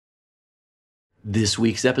This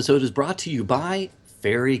week's episode is brought to you by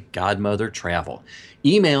Fairy Godmother Travel.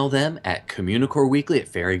 Email them at communicoreweekly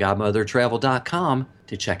at fairygodmothertravel.com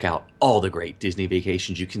to check out all the great Disney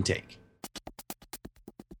vacations you can take.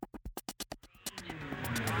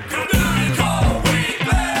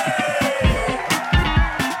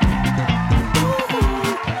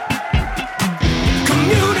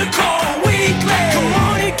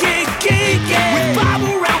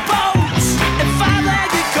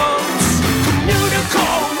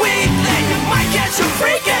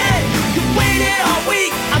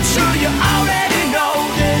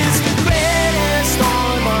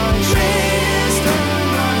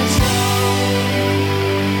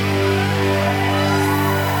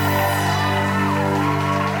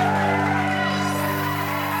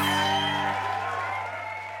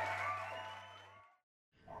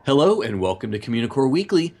 Hello and welcome to Communicore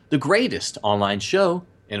Weekly, the greatest online show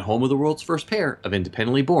and home of the world's first pair of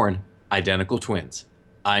independently born identical twins.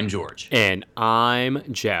 I'm George. And I'm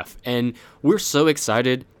Jeff. And we're so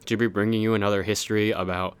excited to be bringing you another history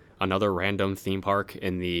about another random theme park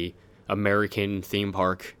in the American theme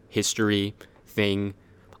park history thing.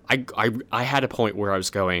 I had a point where I was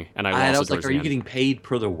going and I lost it. I was like, are you getting paid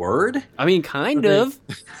per the word? I mean, kind of.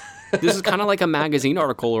 This is kind of like a magazine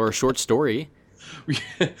article or a short story.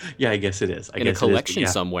 Yeah, I guess it is. In a collection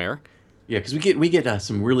somewhere. Yeah, because we get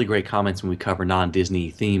some really great comments when we cover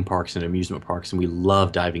non-Disney theme parks and amusement parks, and we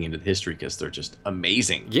love diving into the history because they're just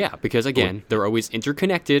amazing. Yeah, because again, they're always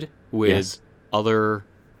interconnected with other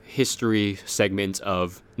history segments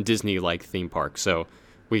of Disney-like theme parks. So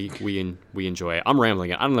we enjoy it. I'm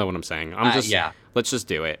rambling it. I don't know what I'm saying. Let's just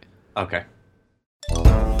do it. Okay.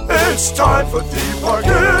 It's time for theme park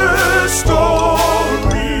history.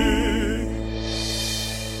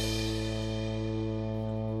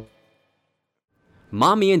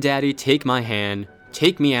 Mommy and Daddy, take my hand,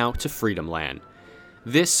 take me out to Freedomland.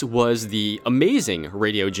 This was the amazing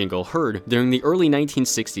radio jingle heard during the early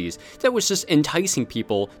 1960s that was just enticing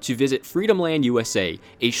people to visit Freedomland USA,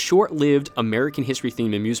 a short-lived American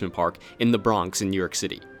history-themed amusement park in the Bronx in New York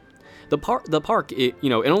City. The park, it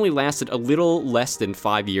only lasted a little less than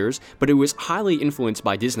 5 years, but it was highly influenced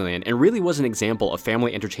by Disneyland and really was an example of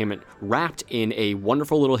family entertainment wrapped in a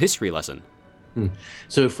wonderful little history lesson.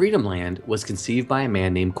 So Freedomland was conceived by a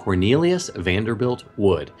man named Cornelius Vanderbilt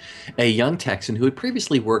Wood, a young Texan who had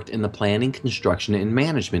previously worked in the planning, construction, and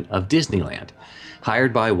management of Disneyland.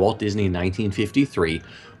 Hired by Walt Disney in 1953,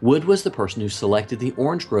 Wood was the person who selected the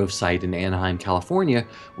Orange Grove site in Anaheim, California,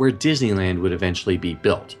 where Disneyland would eventually be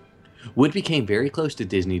built. Wood became very close to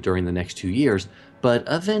Disney during the next 2 years, but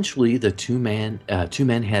eventually the two men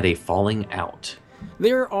had a falling out.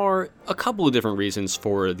 There are a couple of different reasons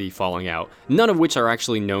for the falling out, none of which are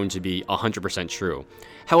actually known to be 100% true.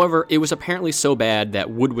 However, it was apparently so bad that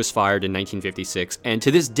Wood was fired in 1956, and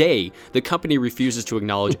to this day, the company refuses to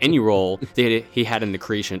acknowledge any role that he had in the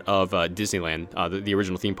creation of Disneyland, the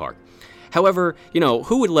original theme park. However,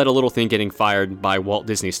 who would let a little thing getting fired by Walt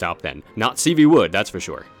Disney stop then? Not C.V. Wood, that's for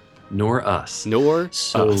sure. Nor us.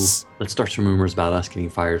 So let's start some rumors about us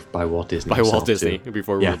getting fired by Walt Disney. By Walt Disney,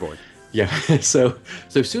 before we were born. Yeah, so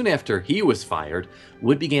soon after he was fired,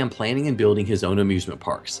 Wood began planning and building his own amusement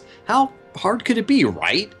parks. How hard could it be,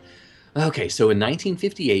 right? Okay, so in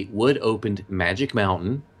 1958, Wood opened Magic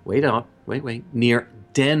Mountain, near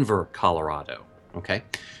Denver, Colorado,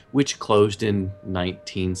 which closed in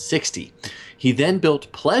 1960. He then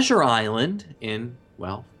built Pleasure Island in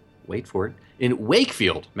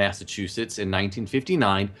Wakefield, Massachusetts in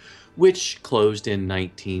 1959, which closed in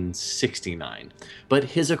 1969. But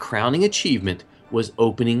his crowning achievement was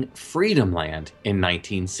opening Freedomland in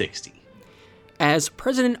 1960. As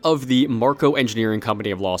president of the Marco Engineering Company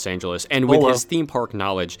of Los Angeles, and with his theme park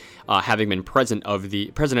knowledge having been president of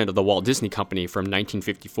the Walt Disney Company from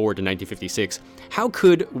 1954 to 1956, how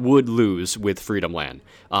could Wood lose with Freedomland?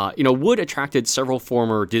 Wood attracted several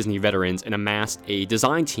former Disney veterans and amassed a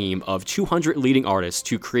design team of 200 leading artists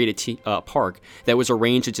to create a park that was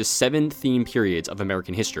arranged into 7 theme periods of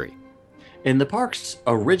American history. And the park's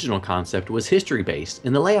original concept was history-based,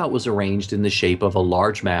 and the layout was arranged in the shape of a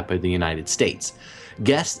large map of the United States.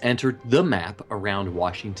 Guests entered the map around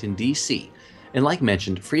Washington, D.C., and like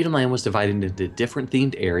mentioned, Freedomland was divided into different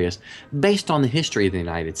themed areas based on the history of the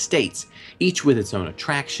United States, each with its own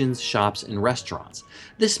attractions, shops, and restaurants.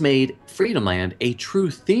 This made Freedomland a true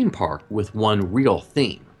theme park with one real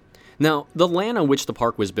theme. Now, the land on which the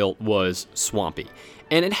park was built was swampy,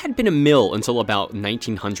 and it had been a mill until about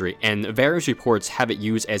 1900, and various reports have it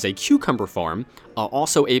used as a cucumber farm,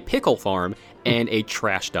 also a pickle farm, and a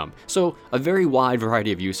trash dump. So a very wide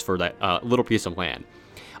variety of use for that little piece of land.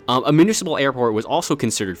 A municipal airport was also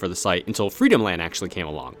considered for the site until Freedomland actually came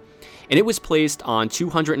along. And it was placed on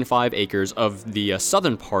 205 acres of the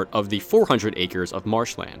southern part of the 400 acres of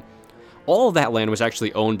marshland. All of that land was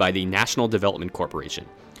actually owned by the National Development Corporation.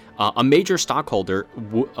 A major stockholder,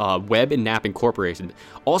 Webb and Knapp Incorporated,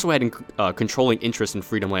 also had controlling interest in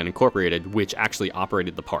Freedomland Incorporated, which actually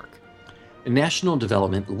operated the park. National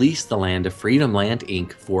Development leased the land to Freedomland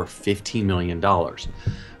Inc. for $15 million.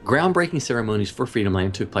 Groundbreaking ceremonies for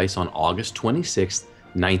Freedomland took place on August 26,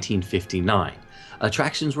 1959.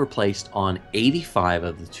 Attractions were placed on 85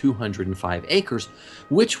 of the 205 acres,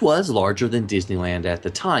 which was larger than Disneyland at the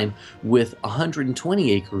time, with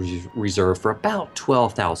 120 acres reserved for about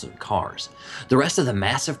 12,000 cars. The rest of the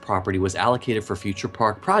massive property was allocated for future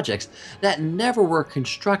park projects that never were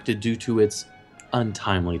constructed due to its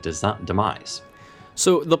untimely demise.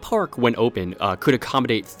 So the park, when open, could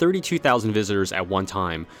accommodate 32,000 visitors at one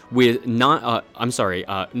time, with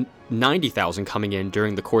 90,000 coming in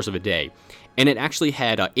during the course of a day. And it actually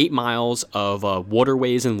had 8 miles of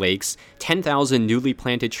waterways and lakes, 10,000 newly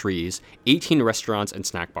planted trees, 18 restaurants and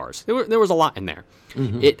snack bars. There was a lot in there.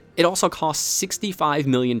 Mm-hmm. It also cost $65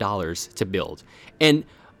 million to build. And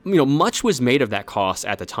much was made of that cost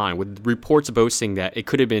at the time, with reports boasting that it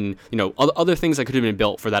could have been, other things that could have been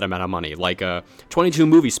built for that amount of money, like 22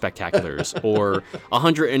 movie spectaculars, or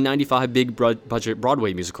 195 big budget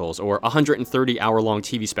Broadway musicals, or 130 hour-long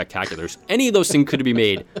TV spectaculars. Any of those things could have been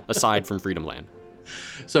made aside from Freedomland.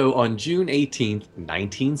 So on June 18,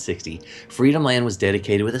 1960, Freedomland was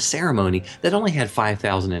dedicated with a ceremony that only had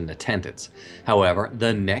 5,000 in attendance. However,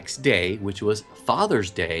 the next day, which was Father's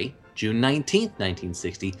Day, June 19,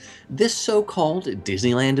 1960, this so-called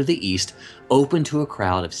Disneyland of the East opened to a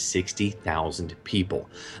crowd of 60,000 people.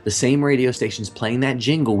 The same radio stations playing that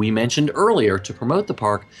jingle we mentioned earlier to promote the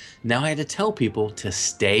park now had to tell people to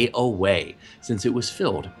stay away, since it was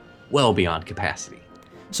filled well beyond capacity.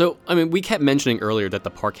 So, we kept mentioning earlier that the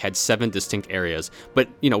park had 7 distinct areas, but,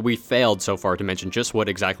 we failed so far to mention just what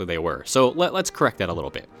exactly they were. So let's correct that a little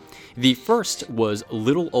bit. The first was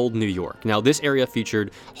Little Old New York. Now, this area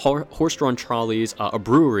featured horse-drawn trolleys, a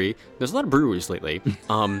brewery. There's a lot of breweries lately.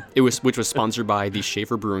 Which was sponsored by the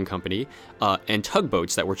Schaefer Brewing Company, and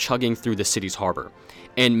tugboats that were chugging through the city's harbor.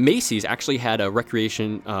 And Macy's actually had a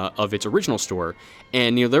recreation of its original store,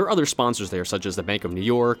 and there are other sponsors there, such as the Bank of New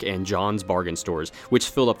York and John's Bargain Stores, which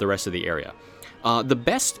filled up the rest of the area. The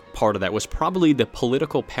best part of that was probably the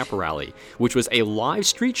political pep rally, which was a live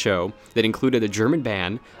street show that included a German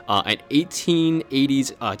band, an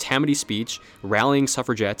 1880s Tammany speech, rallying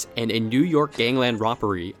suffragettes, and a New York gangland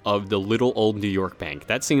robbery of the Little Old New York Bank.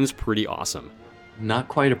 That seems pretty awesome. Not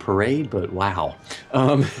quite a parade, but wow.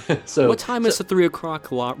 What time is the 3 o'clock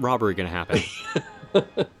robbery going to happen?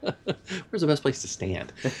 Where's the best place to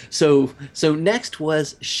stand? So next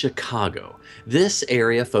was Chicago. This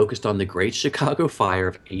area focused on the Great Chicago Fire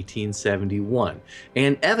of 1871,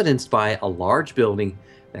 and evidenced by a large building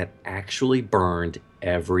that actually burned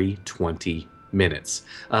every 20 minutes.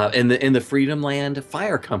 And the Freedomland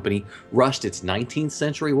Fire Company rushed its 19th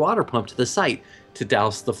century water pump to the site to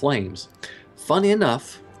douse the flames. Funny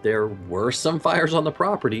enough, there were some fires on the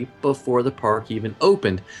property before the park even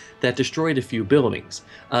opened that destroyed a few buildings.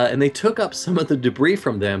 And they took up some of the debris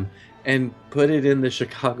from them and put it in the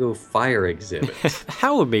Chicago Fire exhibit.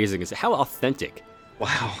 How amazing is it? How authentic.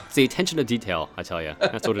 Wow. It's the attention to detail, I tell you.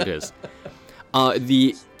 That's what it is.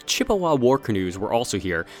 The Chippewa war canoes were also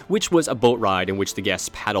here, which was a boat ride in which the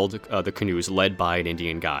guests paddled the canoes led by an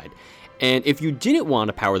Indian guide. And if you didn't want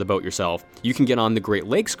to power the boat yourself, you can get on the Great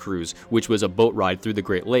Lakes Cruise, which was a boat ride through the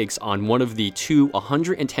Great Lakes on one of the 2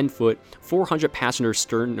 110-foot, 400-passenger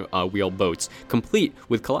stern wheel boats, complete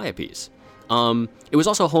with calliopes. It was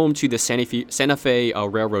also home to the Santa Fe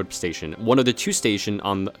Railroad Station, one of the 2 stations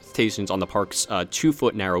on the park's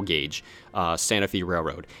 2-foot narrow gauge Santa Fe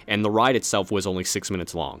Railroad, and the ride itself was only 6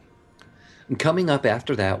 minutes long. And coming up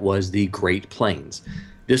after that was the Great Plains.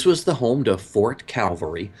 This was the home to Fort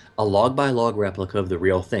Calvary, a log-by-log replica of the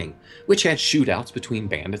real thing, which had shootouts between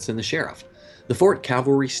bandits and the sheriff. The Fort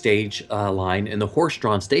Cavalry stage line and the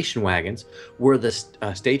horse-drawn station wagons were the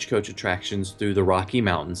stagecoach attractions through the Rocky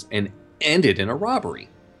Mountains and ended in a robbery.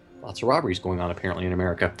 Lots of robberies going on apparently in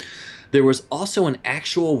America. There was also an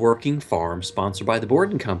actual working farm sponsored by the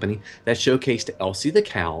Borden Company that showcased Elsie the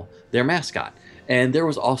cow, their mascot. And there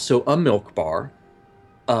was also a milk bar,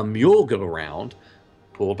 a mule go-round,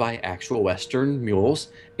 pulled by actual Western mules,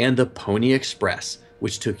 and the Pony Express,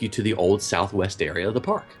 which took you to the old southwest area of the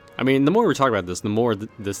park. The more we talk about this, the more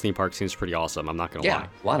this theme park seems pretty awesome. I'm not going to lie. Yeah,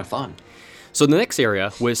 a lot of fun. So the next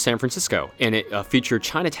area was San Francisco, and it featured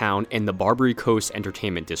Chinatown and the Barbary Coast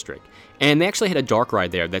Entertainment District. And they actually had a dark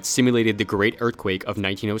ride there that simulated the Great Earthquake of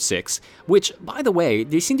 1906, which, by the way,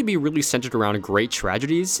 they seem to be really centered around great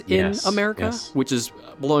tragedies in America, which is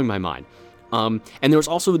blowing my mind. And there was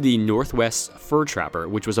also the Northwest Fur Trapper,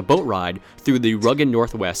 which was a boat ride through the rugged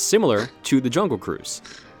Northwest, similar to the Jungle Cruise.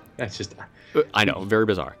 That's just... I know, very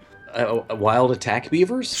bizarre. Wild attack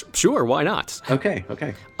beavers? Sure, why not? Okay.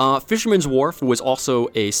 Fisherman's Wharf was also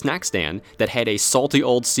a snack stand that had a salty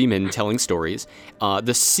old seaman telling stories.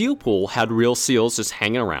 The seal pool had real seals just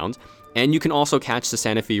hanging around, and you can also catch the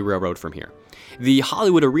Santa Fe Railroad from here. The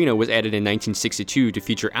Hollywood Arena was added in 1962 to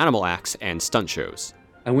feature animal acts and stunt shows.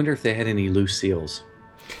 I wonder if they had any loose seals.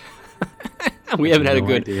 We haven't had a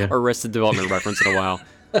good Arrested Development reference in a while.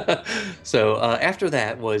 So after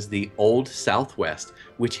that was the Old Southwest,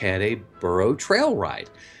 which had a burro trail ride.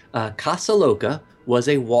 Casa Loca was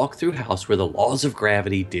a walk-through house where the laws of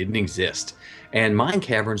gravity didn't exist. And Mine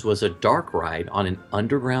Caverns was a dark ride on an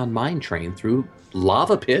underground mine train through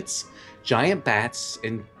lava pits, giant bats,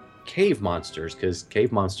 and cave monsters, because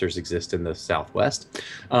cave monsters exist in the Southwest.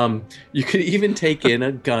 You could even take in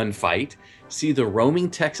a gunfight, see the roaming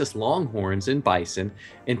Texas Longhorns and bison,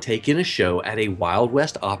 and take in a show at a Wild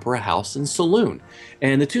West Opera House and Saloon.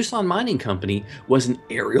 And the Tucson Mining Company was an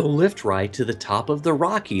aerial lift ride to the top of the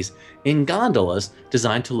Rockies in gondolas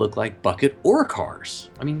designed to look like bucket ore cars.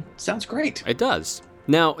 I mean, sounds great. It does.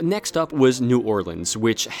 Now, next up was New Orleans,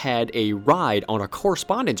 which had a ride on a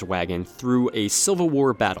correspondence wagon through a Civil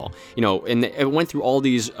War battle. And it went through all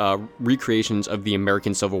these recreations of the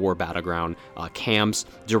American Civil War battleground, camps,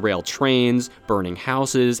 derailed trains, burning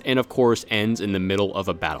houses, and of course ends in the middle of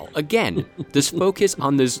a battle. Again, this focus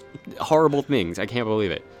on these horrible things. I can't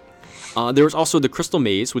believe it. There was also the Crystal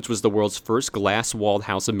Maze, which was the world's first glass-walled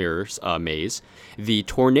House of Mirrors maze. The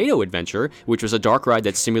Tornado Adventure, which was a dark ride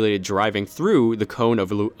that simulated driving through the cone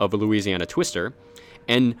of a Louisiana Twister.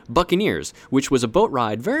 And Buccaneers, which was a boat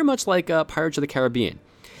ride very much like Pirates of the Caribbean.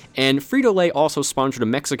 And Frito-Lay also sponsored a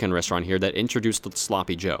Mexican restaurant here that introduced the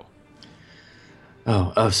Sloppy Joe.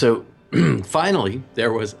 So finally,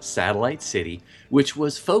 there was Satellite City, which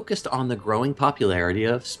was focused on the growing popularity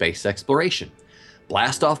of space exploration.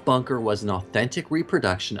 Blastoff Bunker was an authentic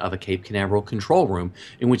reproduction of a Cape Canaveral control room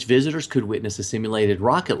in which visitors could witness a simulated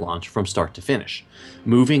rocket launch from start to finish.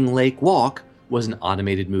 Moving Lake Walk was an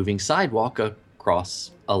automated moving sidewalk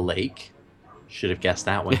across a lake. Should have guessed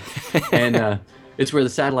that one. And it's where the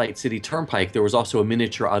Satellite City Turnpike, there was also a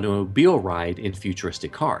miniature automobile ride in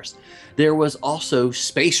futuristic cars. There was also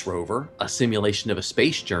Space Rover, a simulation of a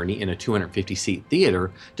space journey in a 250-seat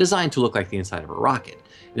theater designed to look like the inside of a rocket.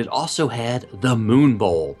 And it also had the Moon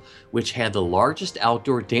Bowl, which had the largest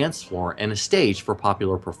outdoor dance floor and a stage for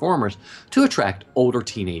popular performers to attract older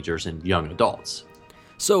teenagers and young adults.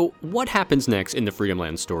 So, what happens next in the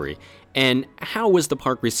Freedomland story? And how was the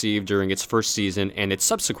park received during its first season and its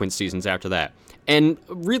subsequent seasons after that? And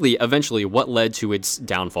really, eventually, what led to its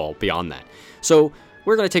downfall beyond that? So,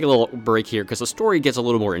 we're going to take a little break here because the story gets a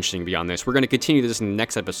little more interesting beyond this. We're going to continue this in the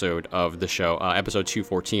next episode of the show, episode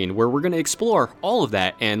 214, where we're going to explore all of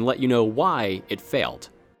that and let you know why it failed.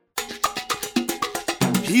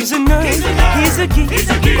 He's a nerd, he's a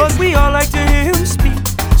geek, but we all like to hear him speak.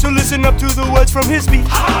 So listen up to the words from his speech.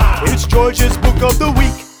 It's George's Book of the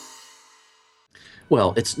Week.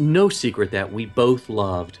 Well, it's no secret that we both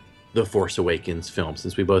loved the Force Awakens film,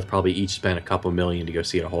 since we both probably each spent a couple million to go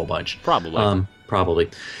see it a whole bunch. Probably.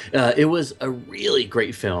 It was a really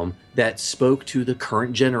great film that spoke to the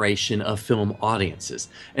current generation of film audiences.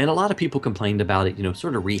 And a lot of people complained about it,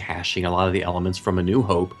 sort of rehashing a lot of the elements from A New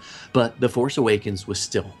Hope, but The Force Awakens was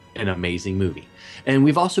still an amazing movie. And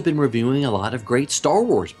we've also been reviewing a lot of great Star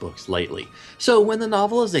Wars books lately. So when the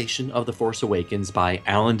novelization of The Force Awakens by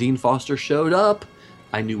Alan Dean Foster showed up,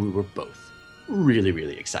 I knew we were both really,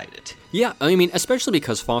 really excited. Yeah, I mean, especially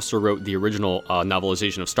because Foster wrote the original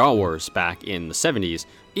novelization of Star Wars back in the 70s,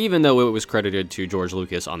 even though it was credited to George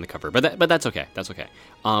Lucas on the cover. But that's okay. That's okay.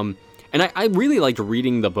 And I really liked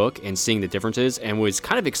reading the book and seeing the differences, and was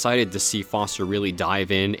kind of excited to see Foster really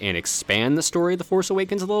dive in and expand the story of The Force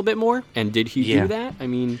Awakens a little bit more. And did he do that? I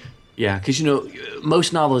mean... Yeah, because,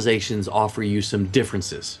 most novelizations offer you some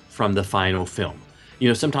differences from the final film.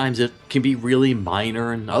 Sometimes it can be really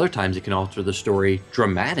minor, and other times it can alter the story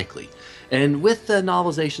dramatically. And with the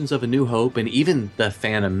novelizations of A New Hope and even The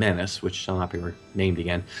Phantom Menace, which shall not be named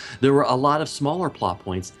again, there were a lot of smaller plot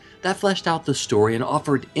points that fleshed out the story and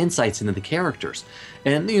offered insights into the characters.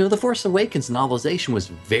 And, The Force Awakens novelization was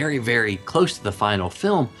very, very close to the final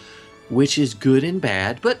film, which is good and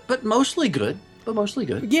bad, but mostly good. but mostly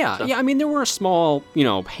good. Yeah, so. yeah. I mean, there were a small,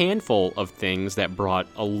 handful of things that brought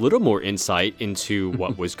a little more insight into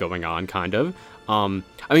what was going on, kind of.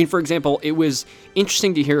 I mean, for example, it was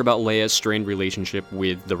interesting to hear about Leia's strained relationship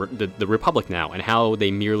with the Republic now, and how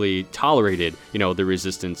they merely tolerated, the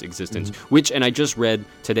Resistance existence. Which, and I just read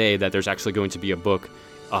today that there's actually going to be a book.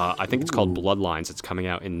 I think it's called Bloodlines. It's coming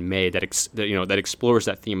out in May. That explores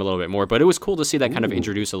that theme a little bit more. But it was cool to see that kind of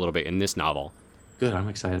introduced a little bit in this novel. Good. I'm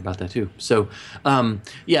excited about that too. So,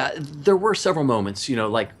 yeah, there were several moments,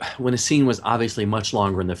 like when a scene was obviously much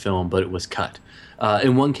longer in the film, but it was cut.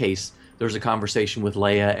 In one case, there's a conversation with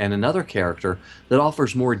Leia and another character that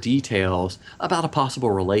offers more details about a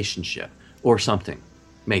possible relationship or something.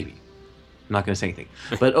 Maybe. I'm not going to say anything.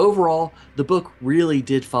 But overall, the book really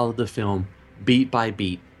did follow the film beat by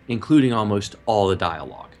beat, including almost all the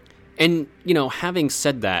dialogue. And, having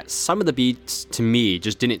said that, some of the beats to me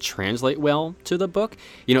just didn't translate well to the book.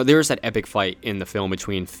 There's that epic fight in the film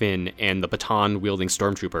between Finn and the baton-wielding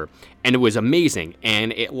stormtrooper, and it was amazing,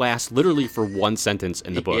 and it lasts literally for one sentence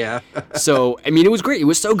in the book. Yeah. So, I mean, it was great. It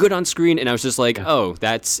was so good on screen, and I was just like, oh,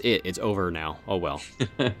 that's it. It's over now. Oh, well.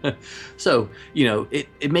 So,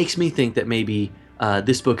 it makes me think that maybe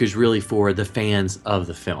this book is really for the fans of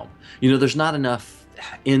the film. There's not enough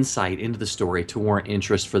insight into the story to warrant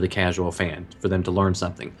interest for the casual fan, for them to learn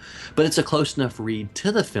something, but it's a close enough read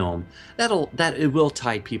to the film that it will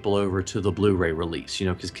tide people over to the Blu-ray release,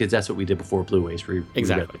 because kids, that's what we did before Blu-rays. We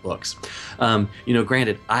read the books.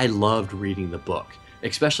 Granted, I loved reading the book,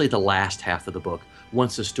 especially the last half of the book,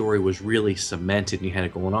 once the story was really cemented and you had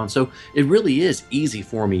it going on. So it really is easy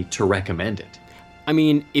for me to recommend it. I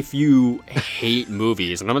mean, if you hate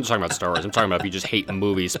movies, and I'm not talking about Star Wars, I'm talking about if you just hate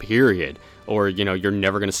movies, period, or, you're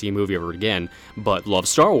never going to see a movie ever again, but love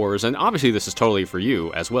Star Wars, and obviously this is totally for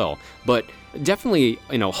you as well, but definitely,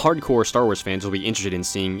 hardcore Star Wars fans will be interested in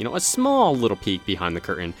seeing, a small little peek behind the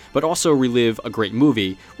curtain, but also relive a great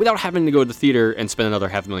movie without having to go to the theater and spend another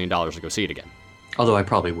 $500,000 to go see it again. Although I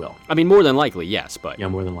probably will. I mean, more than likely, yes, but... Yeah,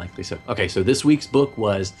 more than likely so. Okay, so this week's book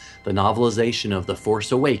was the novelization of The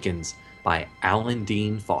Force Awakens by Alan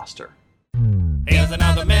Dean Foster. Here's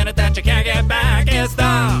another minute that you can't get back. It's the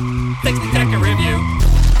 60-second review.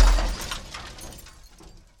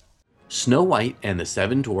 Snow White and the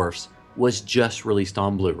Seven Dwarfs was just released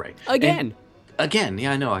on Blu-ray. Again,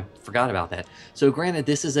 yeah, I know. I forgot about that. So granted,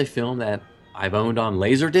 this is a film that I've owned on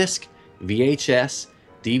Laserdisc, VHS,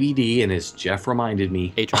 DVD, and as Jeff reminded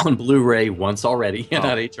me, on Blu-ray once already. Not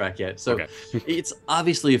 8-track yet. So It's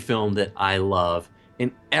obviously a film that I love.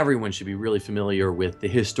 And everyone should be really familiar with the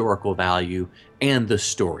historical value and the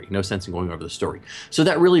story. No sense in going over the story. So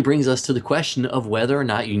that really brings us to the question of whether or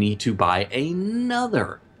not you need to buy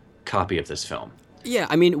another copy of this film. Yeah,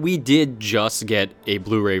 I mean, we did just get a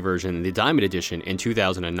Blu-ray version, the Diamond Edition, in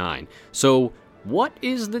 2009. So what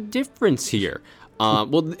is the difference here?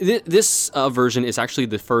 This version is actually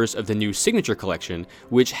the first of the new Signature Collection,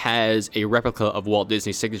 which has a replica of Walt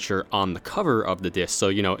Disney's signature on the cover of the disc, so,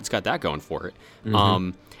 it's got that going for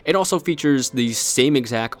it. It also features the same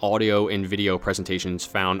exact audio and video presentations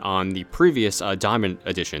found on the previous Diamond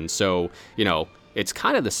Edition, so, it's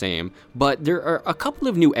kind of the same, but there are a couple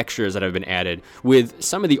of new extras that have been added, with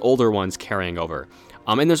some of the older ones carrying over.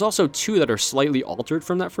 And there's also two that are slightly altered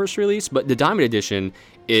from that first release, but the Diamond Edition,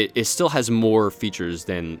 it still has more features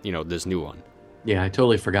than, this new one. Yeah, I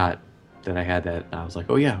totally forgot that I had that. I was like,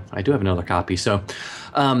 oh yeah, I do have another copy. So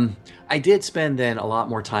I did spend then a lot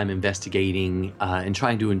more time investigating and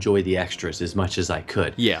trying to enjoy the extras as much as I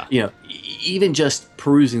could. Yeah. Even just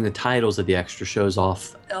perusing the titles of the extra shows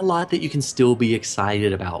off a lot that you can still be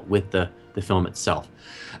excited about with the film itself.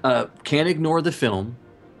 Can't ignore the film.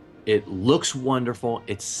 It looks wonderful.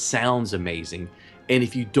 It sounds amazing. And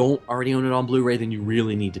if you don't already own it on Blu-ray, then you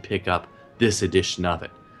really need to pick up this edition of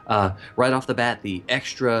it. Right off the bat, the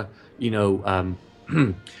extra,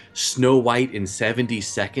 Snow White in 70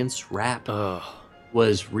 seconds rap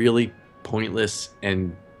was really pointless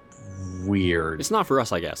and weird. It's not for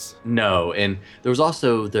us, I guess. No, and there was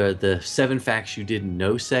also the 7 Facts You Didn't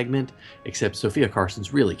Know segment, except Sophia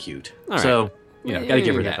Carson's really cute. All right. So... gotta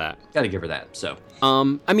give her get that. Gotta give her that. So,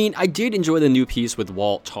 I mean, I did enjoy the new piece with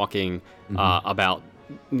Walt talking about,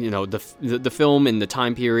 the film and the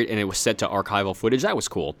time period, and it was set to archival footage. That was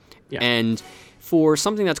cool. Yeah. And for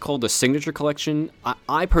something that's called the Signature Collection,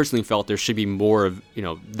 I personally felt there should be more of,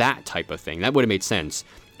 that type of thing. That would have made sense,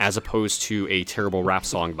 as opposed to a terrible rap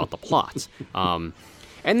song about the plot. And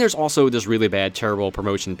there's also this really bad, terrible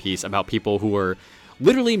promotion piece about people who were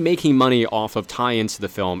literally making money off of tie-ins to the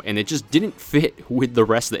film, and it just didn't fit with the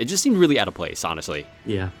rest of it. It just seemed really out of place, honestly.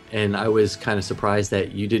 Yeah, and I was kind of surprised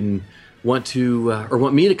that you didn't want to or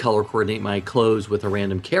want me to color coordinate my clothes with a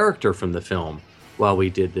random character from the film while we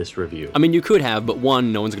did this review. I mean, you could have, but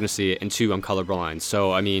one, no one's going to see it, and two, I'm colorblind.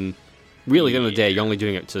 So, I mean, really, at the end of the day, you're only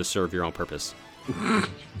doing it to serve your own purpose.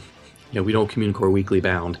 Yeah, we don't Communicore Weekly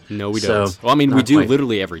bound. No, we don't. Well, I mean, we do quite.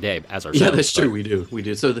 Literally every day as ourselves. Yeah, that's true. We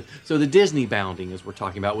do. So the Disney bounding, as we're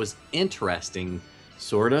talking about, was interesting,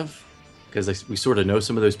 sort of, because we sort of know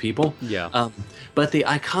some of those people. Yeah. But the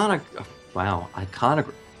iconography.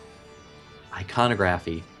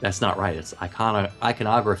 That's not right. It's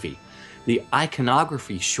iconography. The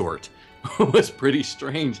iconography short was pretty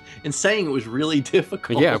strange, and saying it was really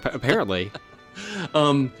difficult. Yeah, apparently.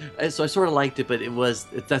 So I sort of liked it, but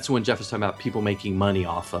that's when Jeff was talking about people making money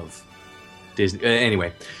off of Disney.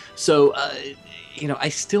 Anyway, so I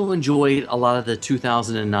still enjoyed a lot of the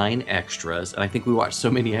 2009 extras, and I think we watched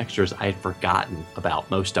so many extras I had forgotten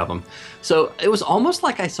about most of them. So it was almost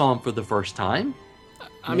like I saw them for the first time.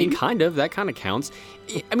 I mean, kind of. That kind of counts.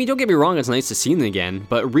 I mean, don't get me wrong, it's nice to see them again,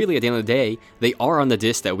 but really, at the end of the day, they are on the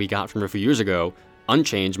disc that we got from a few years ago,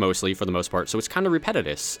 unchanged mostly for the most part, so it's kind of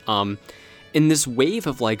repetitious. In this wave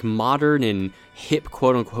of like modern and hip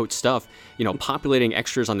quote-unquote stuff, populating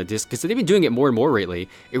extras on the disc, because they've been doing it more and more lately,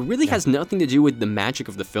 it really has nothing to do with the magic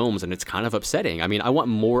of the films, and it's kind of upsetting. I mean, I want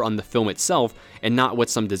more on the film itself and not what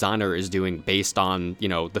some designer is doing based on,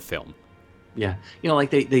 the film. Yeah. Like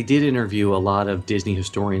they did interview a lot of Disney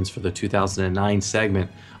historians for the 2009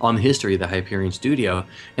 segment on the history of the Hyperion Studio,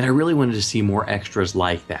 and I really wanted to see more extras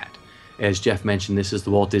like that. As Jeff mentioned, this is the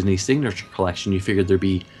Walt Disney Signature Collection. You figured there'd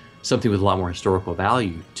be something with a lot more historical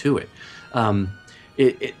value to it. The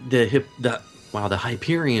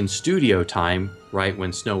Hyperion Studio time, right,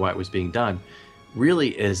 when Snow White was being done, really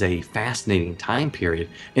is a fascinating time period,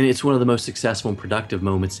 and it's one of the most successful and productive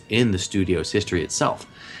moments in the studio's history itself.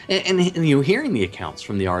 And hearing the accounts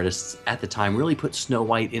from the artists at the time really put Snow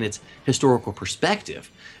White in its historical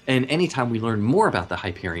perspective. And anytime we learn more about the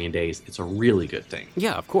Hyperion days, it's a really good thing.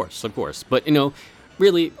 Yeah, of course. But,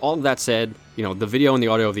 really, all of that said, the video and the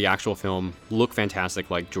audio of the actual film look fantastic,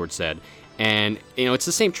 like George said. And, it's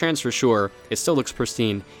the same trends for sure. It still looks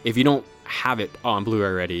pristine. If you don't have it on Blu-ray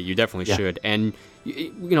already, you definitely should. And,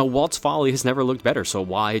 Walt's Folly has never looked better, so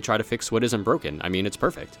why try to fix what isn't broken? I mean, it's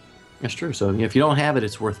perfect. That's true. So if you don't have it,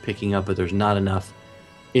 it's worth picking up, but there's not enough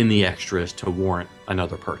in the extras to warrant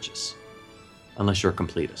another purchase. Unless you're a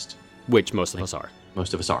completist. Which most of us are.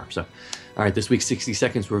 Most of us are. So, all right, this week's 60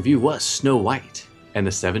 Seconds review was Snow White and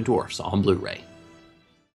the Seven Dwarfs on Blu-ray.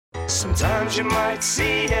 Sometimes you might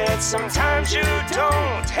see it, sometimes you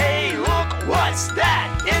don't. Hey, look, what's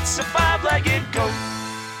that? It's a five-legged goat.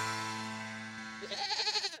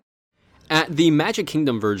 At the Magic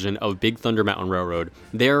Kingdom version of Big Thunder Mountain Railroad,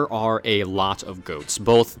 there are a lot of goats,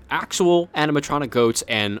 both actual animatronic goats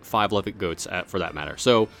and five-legged goats, for that matter.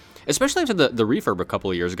 So, especially after the refurb a couple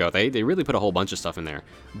of years ago, they really put a whole bunch of stuff in there.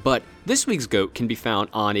 But this week's goat can be found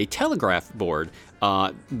on a telegraph board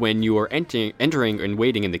when you are entering and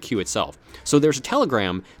waiting in the queue itself. So there's a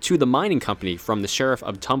telegram to the mining company from the sheriff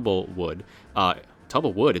of Tumblewood.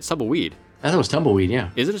 Tumblewood? It's Tumbleweed. I thought it was Tumbleweed, yeah.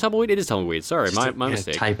 Is it a Tumbleweed? It is Tumbleweed. Sorry, my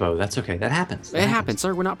mistake. Typo. That's okay. That happens. It happens.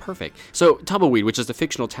 Sorry, we're not perfect. So, Tumbleweed, which is the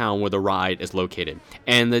fictional town where the ride is located.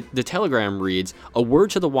 And the telegram reads, "A word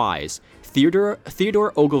to the wise, Theodore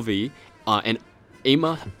Ogilvy and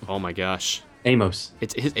Amos." Oh my gosh. Amos.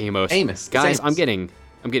 It's Amos. Amos. Guys, Amos.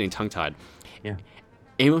 I'm getting tongue-tied. Yeah.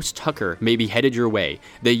 Amos Tucker may be headed your way.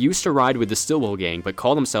 They used to ride with the Stillwell gang, but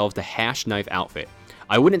call themselves the Hash Knife Outfit.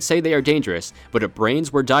 I wouldn't say they are dangerous, but if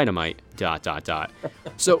brains were dynamite, ...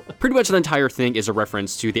 So pretty much the entire thing is a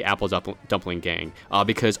reference to the Apple Dumpling Gang,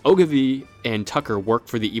 because Ogilvy and Tucker worked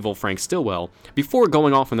for the evil Frank Stillwell before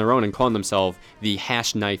going off on their own and calling themselves the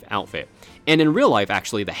Hash Knife Outfit. And in real life,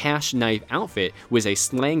 actually, the Hash Knife Outfit was a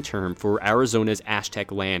slang term for Arizona's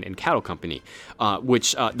Aztec Land and Cattle Company,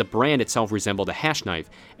 which the brand itself resembled a hash knife,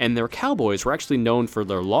 and their cowboys were actually known for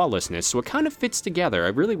their lawlessness, so it kind of fits together.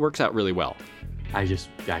 It really works out really well. I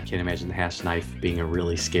can't imagine the hash knife being a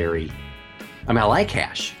really scary... I mean, I like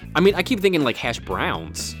hash. I mean, I keep thinking like hash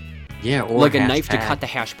browns. Yeah, or like a knife to cut the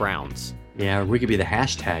hash browns. Yeah, or we could be the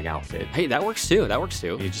hashtag outfit. Hey, that works too.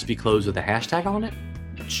 You'd just be clothes with a hashtag on it?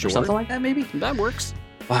 Sure. Or something like that, maybe? That works.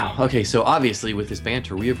 Wow, okay, so obviously with this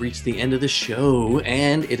banter, we have reached the end of the show,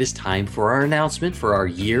 and it is time for our announcement for our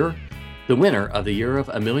year, the winner of the Year of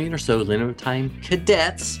a Million or So Limited Time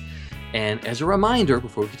Cadets. And as a reminder,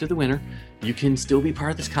 before we get to the winner, you can still be part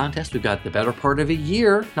of this contest. We've got the better part of a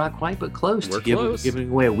year, not quite, but close. We're close. Giving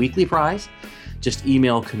away a weekly prize. Just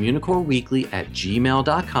email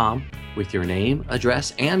communicoreweekly@gmail.com with your name,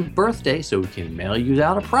 address, and birthday so we can mail you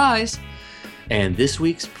out a prize. And this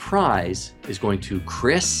week's prize is going to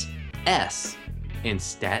Chris S in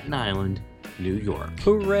Staten Island, New York.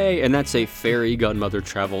 Hooray! And that's a Fairy Godmother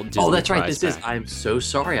Travel Disney Oh, that's right. prize This is. pack. I'm so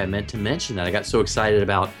sorry. I meant to mention that. I got so excited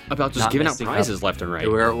about About just not giving out messing prizes up left and right.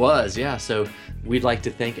 where it was. Yeah. So we'd like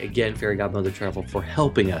to thank again Fairy Godmother Travel for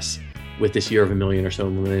helping us with this year of a million or so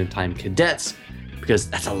Millennium Time cadets, because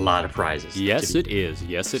that's a lot of prizes. Yes, it is.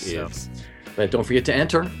 Yes, it is. But don't forget to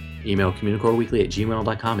enter. Email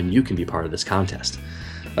communicoreweekly@gmail.com and you can be part of this contest.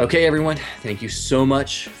 Okay, everyone. Thank you so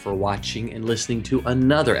much for watching and listening to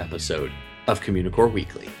another episode of Communicore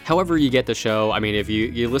Weekly. However you get the show, I mean, if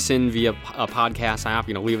you listen via a podcast app,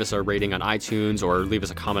 leave us a rating on iTunes or leave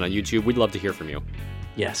us a comment on YouTube. We'd love to hear from you.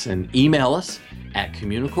 Yes, and email us at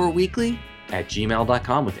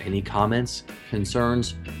communicoreweekly@gmail.com with any comments,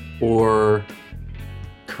 concerns, or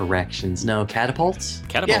corrections. No, catapults?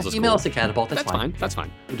 Catapults is email cool. us at catapult. That's fine. That's fine.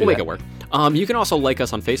 We'll We'll make that. it work. You can also like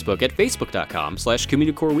us on Facebook at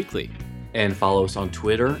facebook.com/Communicore Weekly. And follow us on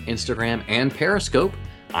Twitter, Instagram, and Periscope.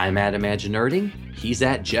 I'm at Imaginerding. He's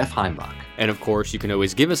at Jeff Heimbach. And of course, you can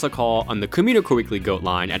always give us a call on the Communicore Weekly Goat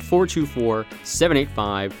line at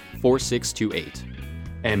 424-785-4628.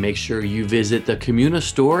 And make sure you visit the Communa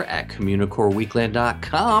store at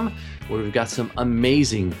communicoreweekland.com, where we've got some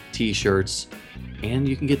amazing t-shirts. And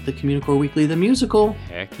you can get the Communicore Weekly, the musical.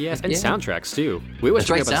 Heck yes. And Yeah. soundtracks, too. We always That's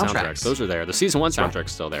forget right, about soundtracks. Those are there. The Season 1 That's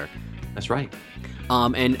soundtrack's still there. That's right.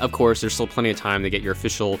 And of course, there's still plenty of time to get your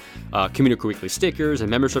official Communicore Weekly stickers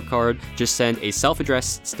and membership card. Just send a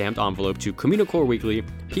self-addressed stamped envelope to Communicore Weekly,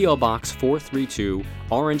 P.O. Box 432,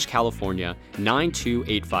 Orange, California,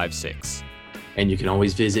 92856. And you can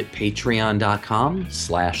always visit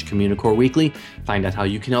patreon.com/Communicore Weekly. Find out how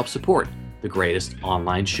you can help support the greatest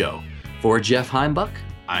online show. For Jeff Heimbach,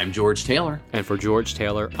 I'm George Taylor. And for George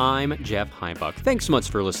Taylor, I'm Jeff Heimbach. Thanks so much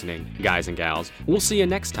for listening, guys and gals. We'll see you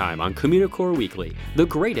next time on Communicore Weekly, the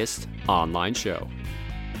greatest online show.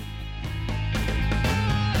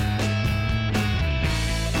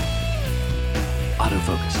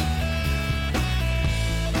 Autofocus.